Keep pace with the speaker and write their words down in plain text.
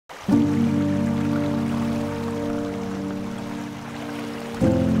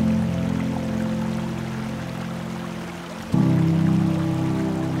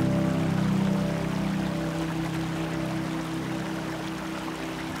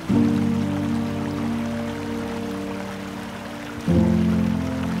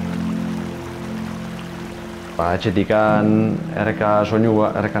Etxetikan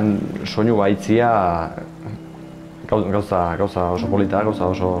errekan soinu baitzia gauza oso polita, gauza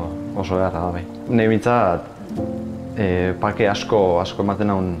oso egarra da bai. Nei bintzat parke asko ematen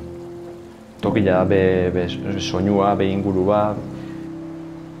naun tokila be soinua, be ingurua.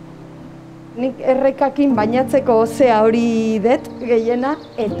 Nik errekakin bainatzeko zea hori dut gehiena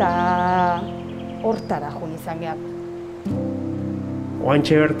eta hortara joan izan gehar.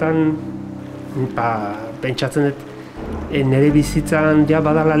 Oantxe bertan pentsatzen dut nire bizitzan ja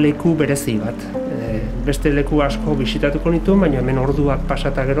badala leku berezi bat. Beste leku asko bisitatuko nituen, baina hemen orduak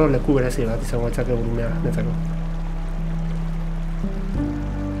pasata gero leku berezi bat izango etzake gurumea netzako.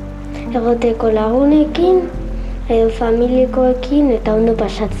 Egoteko lagunekin, edo familikoekin eta ondo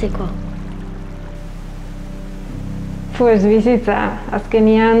pasatzeko. Pues bizitza,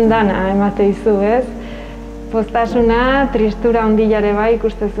 azkenian dana emate izu, ez? Poztasuna, tristura ondilare bai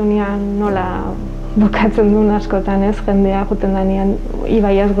ikustezunean nola bukatzen duen askotan, ez? Jendea juten danean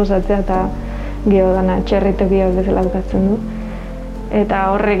ibaiaz gozatzea eta geho dana txerritokia bezala bukatzen du. Eta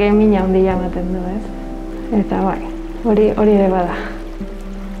horrek mina ondila ematen du, ez? Eta bai, hori ere bada.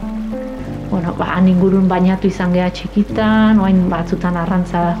 Bueno, han ingurun bainatu izan geha txikitan, oain batzutan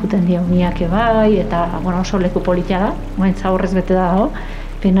arrantza juten dio miake bai, eta oso leku politia da, oain zaurrez bete dago,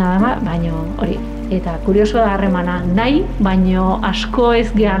 pena da, baina hori. Eta kurioso da harremana nahi, baina asko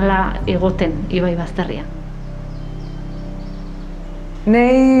ez gehala egoten Ibai bazterrian.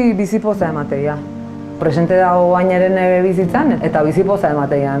 Nei bizipoza emateia. Presente dago bainaren bizitzan, eta bizipoza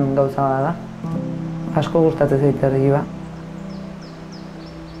emateian gauza da. Asko gustatzen zait Iba.